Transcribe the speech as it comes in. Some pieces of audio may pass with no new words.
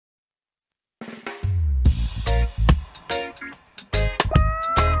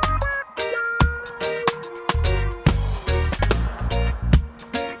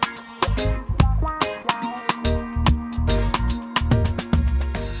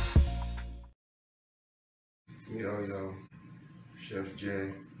Chef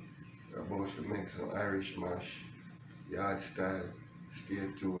J, about to make some Irish mash, yard style. Stay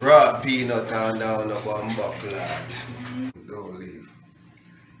tuned. Raw peanut and down up one buckle. Don't leave.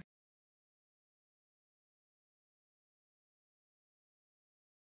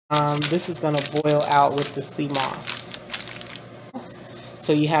 This is going to boil out with the sea moss.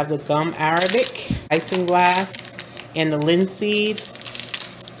 So you have the gum arabic, isinglass, and the linseed,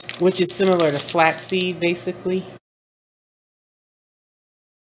 which is similar to flaxseed basically.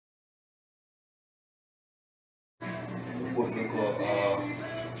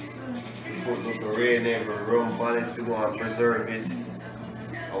 Put the rain every rum on it if you want to preserve it.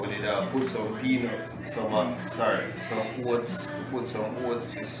 I would put some peanut, some oats, put some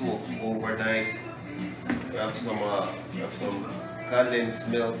oats to soak overnight. We have some condensed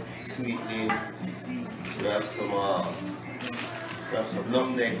milk sweetening. We have some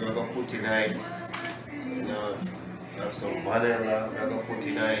nutmeg we're gonna put in it. You know, we have some vanilla we're gonna put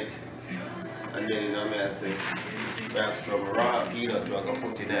in it. And then we have some raw peanut we're gonna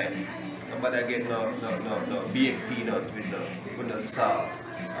put in it. Nobody get no baked peanut with no salt.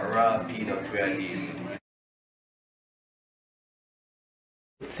 A raw peanut we are eating.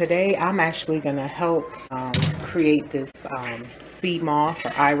 Today I'm actually going to help create this sea moss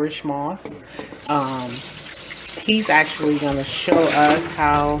or Irish moss. He's actually going to show us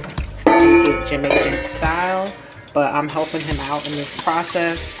how to make it Jamaican style, but I'm helping him out in this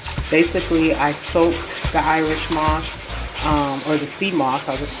process. Basically, I soaked the Irish moss, or the sea moss.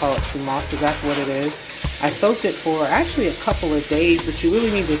 I'll just call it sea moss because that's what it is. I soaked it for actually a couple of days, but you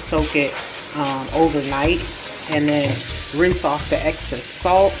really need to soak it overnight and then rinse off the excess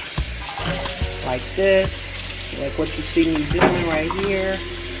salt like this, like what you see me doing right here.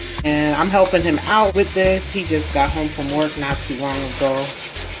 And I'm helping him out with this. He just got home from work not too long ago,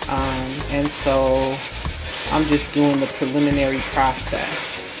 and so I'm just doing the preliminary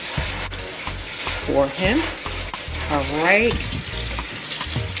process for him. All right.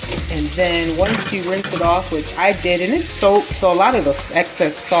 And then once you rinse it off, which I did, and it's soaked, so a lot of the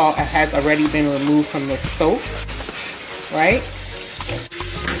excess salt has already been removed from the soap, right?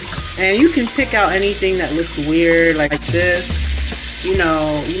 And you can pick out anything that looks weird like this. You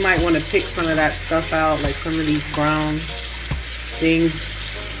know, you might want to pick some of that stuff out, like some of these brown things.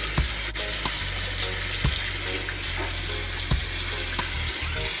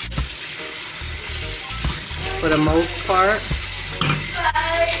 For the most part.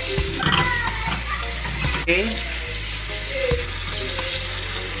 Okay.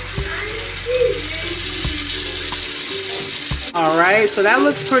 All right, so that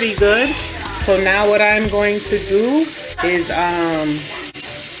looks pretty good. So now what I'm going to do is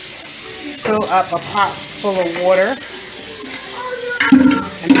fill up a pot full of water.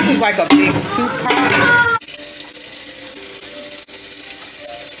 And this is like a big soup pot.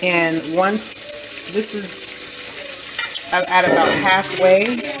 And once this is at about halfway,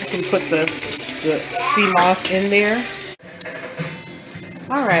 you can put the sea moss in there.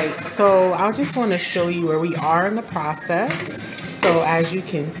 All right, so I just want to show you where we are in the process. So as you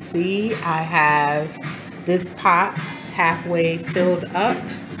can see, I have this pot halfway filled up.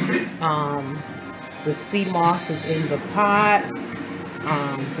 The sea moss is in the pot.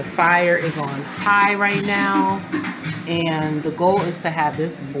 The fire is on high right now, and the goal is to have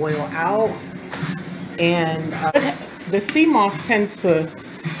this boil out. And the sea moss tends to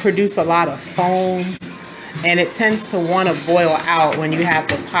produce a lot of foam, and it tends to want to boil out when you have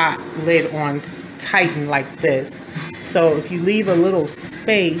the pot lid on tighten like this. So if you leave a little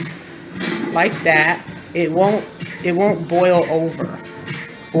space like that, it won't boil over,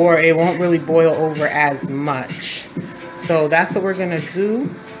 or it won't really boil over as much. So that's what we're gonna do,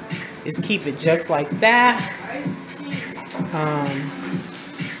 is keep it just like that.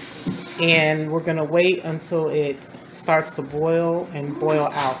 And we're gonna wait until it starts to boil and boil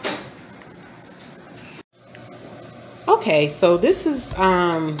out. Okay, so this is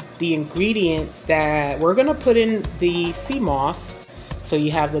the ingredients that we're gonna put in the sea moss. So you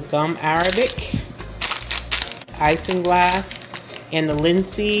have the gum arabic, isinglass, and the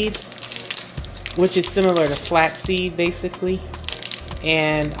linseed, which is similar to flaxseed basically.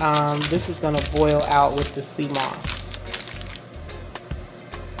 And this is gonna boil out with the sea moss.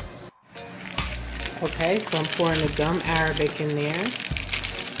 Okay, so I'm pouring the gum arabic in there.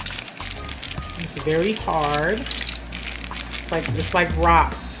 It's very hard. It's like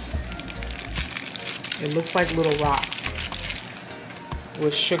rocks. It looks like little rocks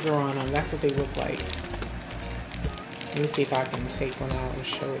with sugar on them. That's what they look like. Let me see if I can take one out and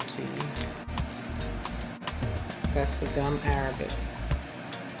show it to you. That's the gum arabic.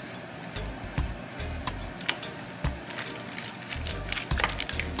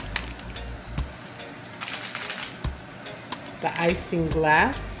 the icing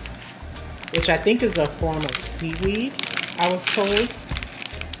glass, which I think is a form of seaweed, I was told.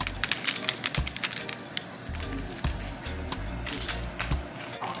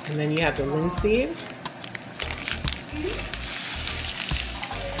 And then you have the linseed.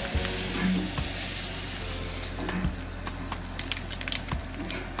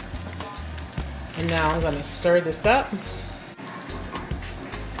 And now I'm going to stir this up.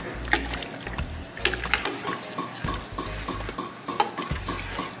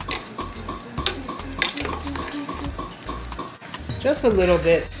 Just a little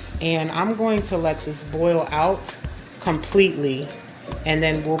bit, and I'm going to let this boil out completely, and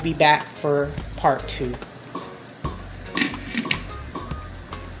then we'll be back for part 2.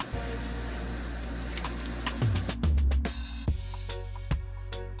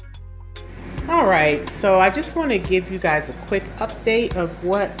 Alright, so I just want to give you guys a quick update of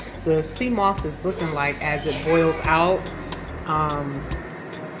what the sea moss is looking like as it boils out.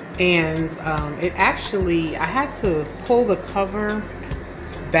 It actually, I had to pull the cover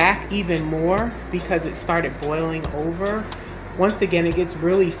back even more because it started boiling over. Once again, it gets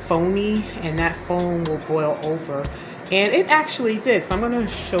really foamy and that foam will boil over. And it actually did. So I'm going to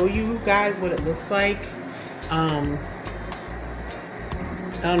show you guys what it looks like. I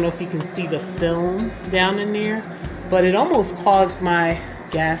don't know if you can see the film down in there, but it almost caused my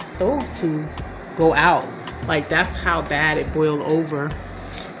gas stove to go out. Like, that's how bad it boiled over.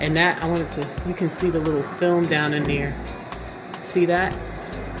 And that, you can see the little film down in there. See that?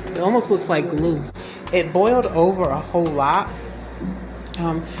 It almost looks like glue. It boiled over a whole lot.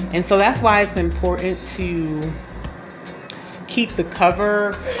 And so that's why it's important to keep the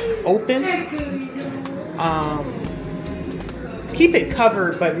cover open. Keep it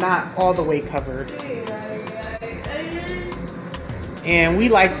covered, but not all the way covered. And we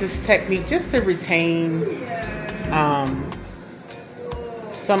like this technique just to retain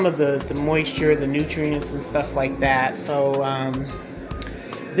some of the moisture, the nutrients and stuff like that. So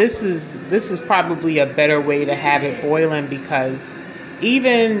this is probably a better way to have it boiling, because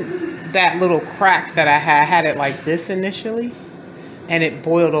even that little crack that I had it like this initially, and it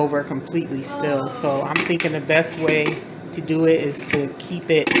boiled over completely still. So I'm thinking the best way to do it is to keep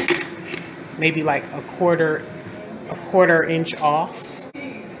it maybe like a quarter inch off,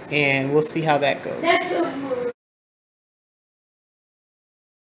 and we'll see how that goes.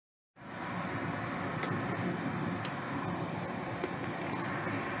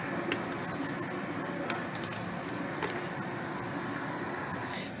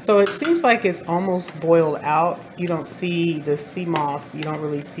 So it seems like it's almost boiled out. You don't see the sea moss. You don't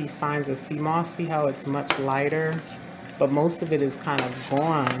really see signs of sea moss. See how it's much lighter? But most of it is kind of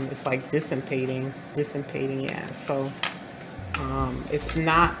gone. It's like dissipating, yeah. So it's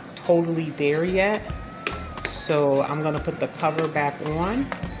not totally there yet. So I'm gonna put the cover back on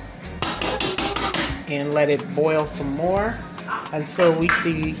and let it boil some more until we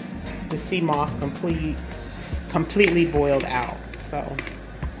see the sea moss completely boiled out. So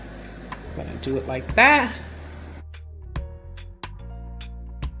I'm gonna do it like that.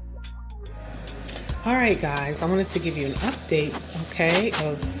 Alright guys, I wanted to give you an update, okay,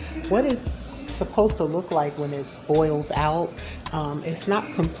 of what it's supposed to look like when it's boiled out. It's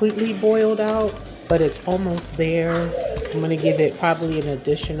not completely boiled out, but it's almost there. I'm going to give it probably an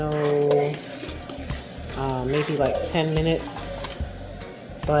additional maybe like 10 minutes.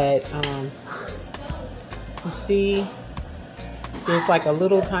 But you see, there's like a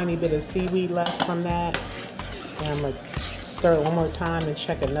little tiny bit of seaweed left from that. And I'm going to stir it one more time and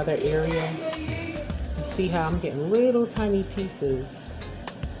check another area. You see how I'm getting little tiny pieces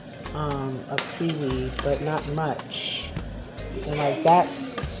of seaweed, but not much. And like that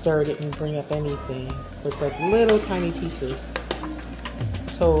stir didn't bring up anything. It's like little tiny pieces.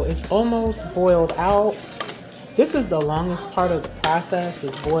 So it's almost boiled out. This is the longest part of the process,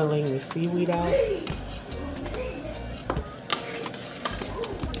 is boiling the seaweed out.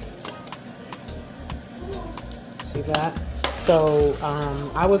 See that? So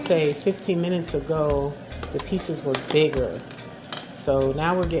I would say 15 minutes ago, the pieces were bigger. So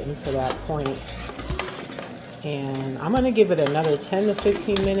now we're getting to that point. And I'm going to give it another 10 to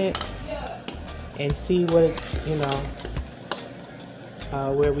 15 minutes and see what,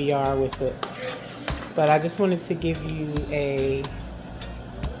 where we are with it. But I just wanted to give you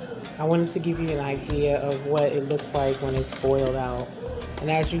an idea of what it looks like when it's boiled out. And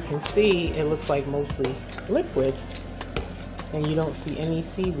as you can see, it looks like mostly liquid. And you don't see any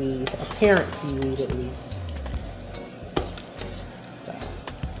seaweed, apparent seaweed at least. So.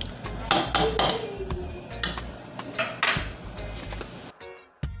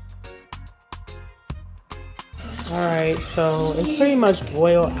 Alright, So it's pretty much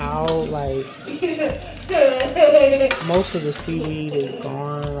boiled out. Like most of the seaweed is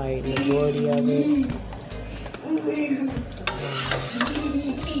gone, like majority of it.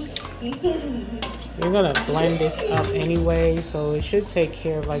 You're gonna blend this up anyway, so it should take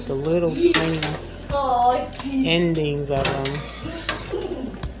care of like the little tiny endings of them.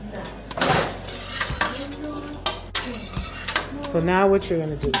 So now what you're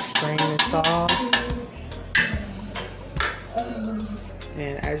gonna do is strain this off.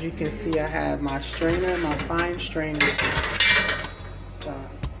 And as you can see, I have my strainer, my fine strainer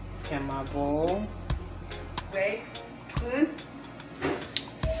in my bowl.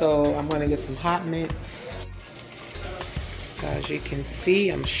 So I'm gonna get some hot mitts. As you can see,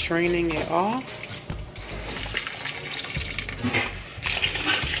 I'm straining it off.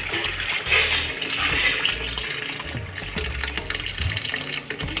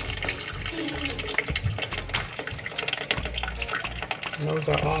 And those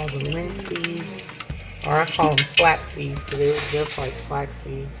are all the mint seeds, or I call them flax seeds because they're just like flax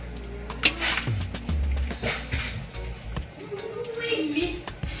seeds.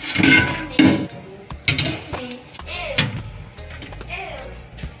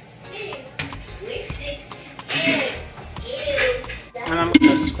 And I'm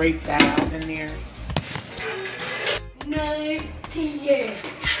going to scrape that out in there.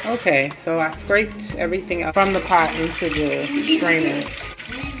 Okay, so I scraped everything up from the pot into the strainer.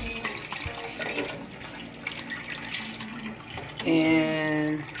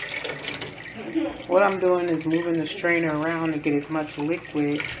 And what I'm doing is moving the strainer around to get as much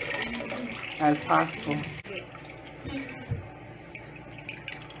liquid as possible.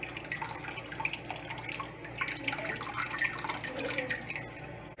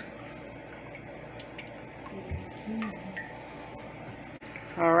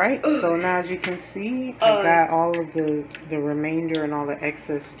 Alright, so now as you can see, I got all of the remainder and all the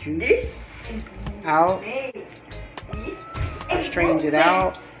excess juice out. I strained it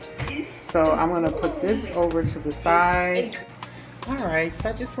out. So I'm going to put this over to the side. Alright, so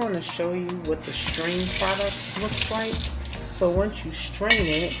I just want to show you what the strained product looks like. So once you strain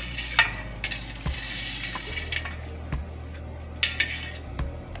it,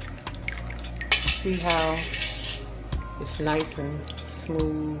 see how it's nice and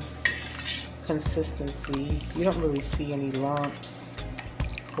smooth consistency. You don't really see any lumps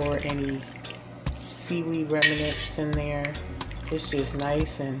or any seaweed remnants in there. It's just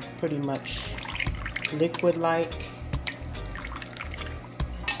nice and pretty much liquid-like.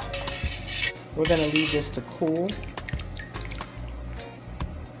 We're gonna leave this to cool.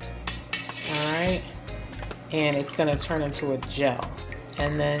 Alright, and it's gonna turn into a gel,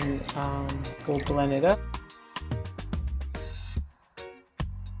 and then we'll blend it up.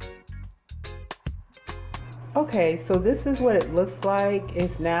 Okay, so this is what it looks like.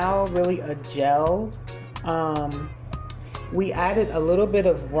 It's now really a gel. We added a little bit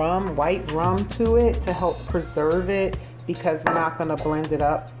of rum, white rum, to it to help preserve it because we're not going to blend it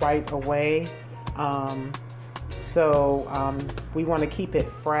up right away. We want to keep it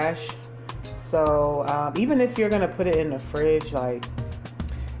fresh. So even if you're going to put it in the fridge, like,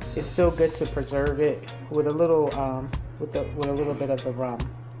 it's still good to preserve it with a little with a little bit of the rum.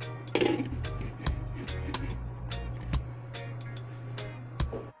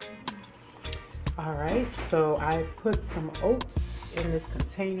 Alright, so I put some oats in this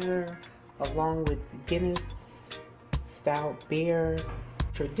container along with Guinness stout beer.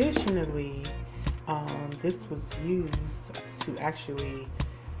 Traditionally, this was used to actually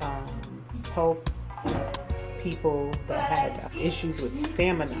help people that had issues with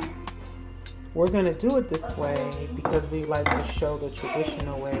stamina. We're going to do it this way because we like to show the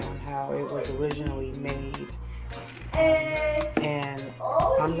traditional way on how it was originally made. And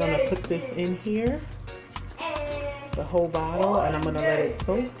I'm going to put this in here, the whole bottle, and I'm going to let it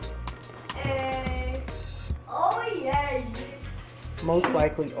soak. Most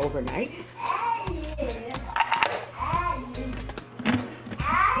likely overnight.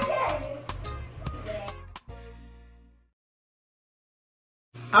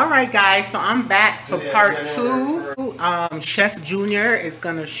 Alright guys, so I'm back for part 2. Chef Junior is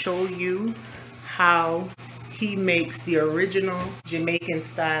going to show you how he makes the original Jamaican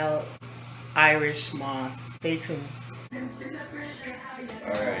style Irish moss. Stay tuned.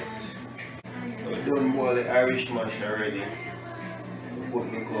 Alright, so we done boil the Irish mash already. We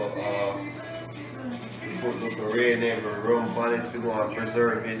put the rain every rum on it if you want to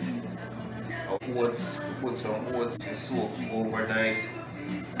preserve it. Oats, put some oats to soak overnight.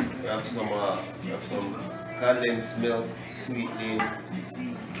 We have some condensed milk sweetening.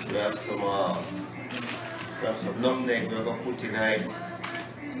 We have some We have some nutmeg we're gonna put in it.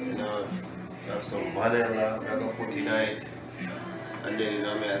 You know, we have some vanilla we're gonna put in it. And then you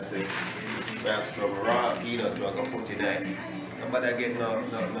know me I say we have some raw peanut we're gonna put in it. Nobody get no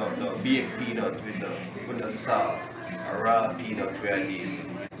baked peanut with no salt. A raw peanut we are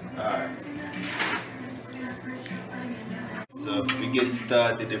needing. Alright. So we get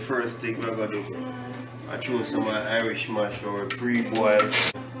started, the first thing we're gonna do, I throw some Irish mash or pre-boil.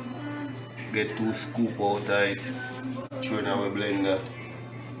 Get 2 scoops out of it. Throw in our blender.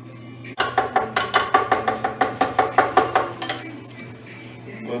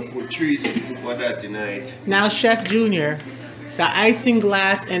 We'll put 3 scoops of that in it. Now, Chef Junior, the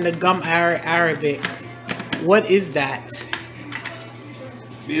isinglass and the gum arabic, what is that?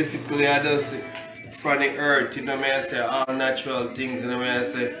 Basically, I just from the earth, you know what I say, all natural things, you know what I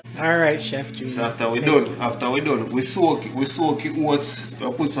say. Alright, Chef Junior. So after we done, we soak it oats.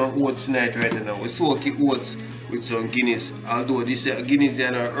 We put some oats in it right now. We soak it oats with some Guinness. Although this Guinness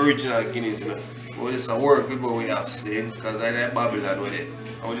is not original Guinness, you know. But this is work with what we have, see? Because I like Babylon with it.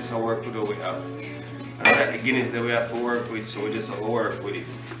 I just work with what we have. I like the Guinness that we have to work with, so we just have to work with it.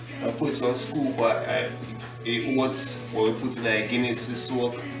 I put some scoop of oats, or we put in like Guinness to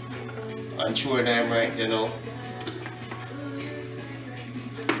soak. And throw them right, you know.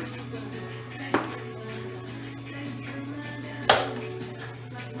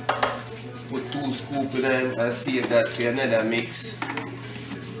 Put 2 scoops in them and save that for another mix.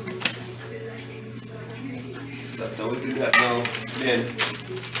 That's how we do that now. Then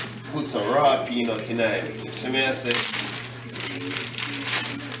put some raw peanut in them. So me I say.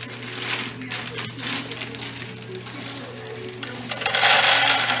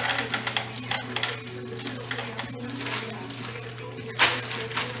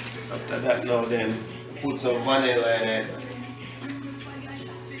 After that now then put some vanilla in it.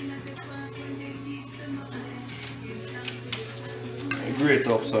 And grate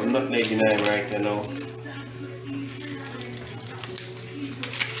up some nutmeg in it right now.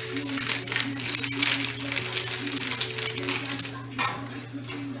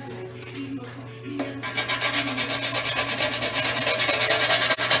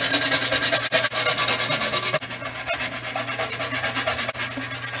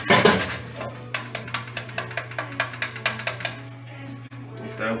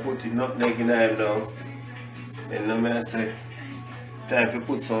 I'm putting nutmeg in them now. And no matter, time to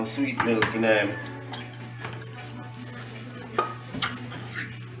put some sweet milk in them.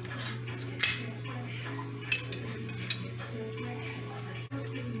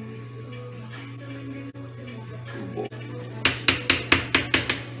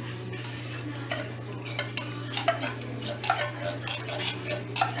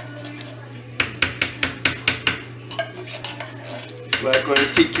 Like going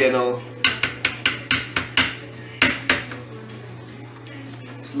thick, you know.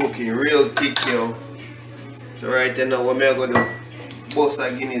 It's looking real thick, yo. So right now, what I'm going to do, bust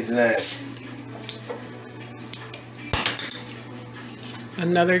a Guinness in there.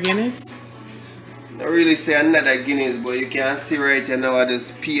 Another Guinness? Not really say another Guinness, but you can see right now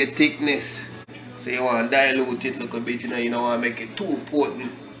this pear thickness. So you want to dilute it a little bit, you don't want to make it too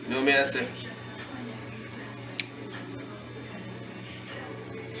potent. You know what I say?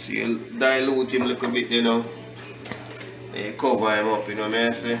 So you dilute him a little bit, you know. And you cover him up, you know what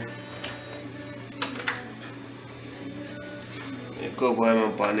I say? You cover him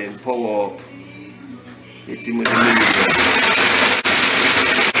up and then power up. Hit him with the vinegar.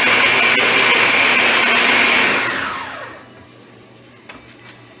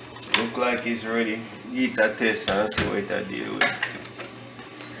 Look like it's ready. Eat a test and see what it deal with.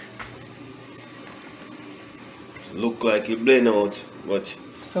 Look like it blend out, but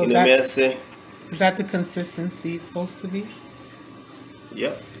So you know what I say? Is that the consistency it's supposed to be?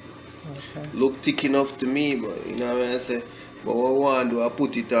 Yeah. Okay. Look thick enough to me, but you know what I say? But what I want to do, I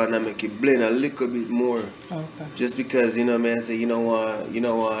put it on and make it blend a little bit more. Okay. Just because, you know what I say, you don't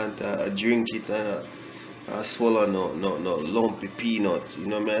want drink it and swallow no lumpy peanut, you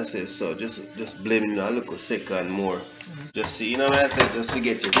know what I say? So just blend it a little second more. Just see, you know what I say, just to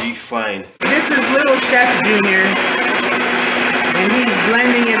get it refined. This is Little Chef Junior, and he's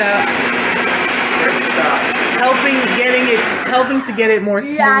blending it up, helping to get it more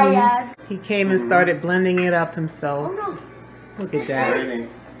smooth. Yeah. He came and started blending it up himself. Look at that. Ready?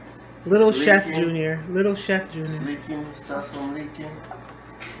 Little Chef Leaking. Junior. Little Chef Junior. Leaking, saw some leaking.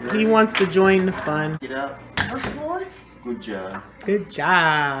 He wants to join the fun. Get out. Of course. Good job. Good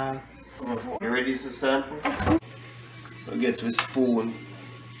job. You ready to sample? I'll get to a spoon.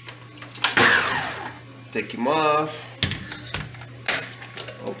 Take him off.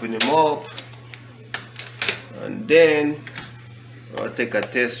 Open him up. And then I'll take a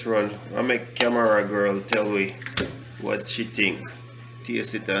test run. I'll make camera girl tell me what she think.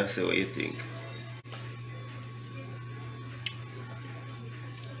 Taste it and say what you think.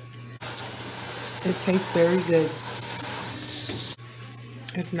 It tastes very good.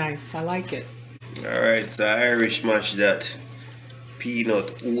 It's nice. I like it. Alright, so Irish mash that.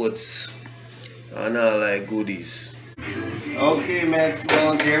 Peanut, oats, and all like goodies. Okay, Max,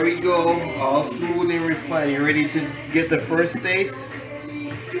 now there we go. All smooth and refined. You ready to get the first taste?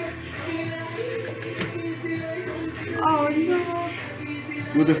 Oh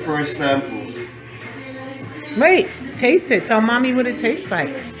no. Do the first sample. Wait, taste it. Tell mommy what it tastes like.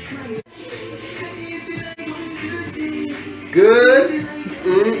 Good?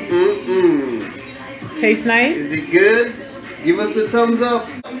 Tastes nice? Is it good? Give us the thumbs up.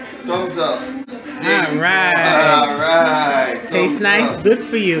 Thumbs up. Alright. Alright. Tastes nice. Up. Good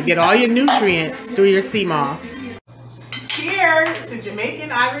for you. Get all your nutrients through your sea moss. Cheers to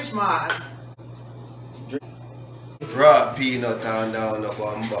Jamaican Irish moss. Raw peanut and down the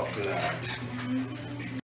one buckle.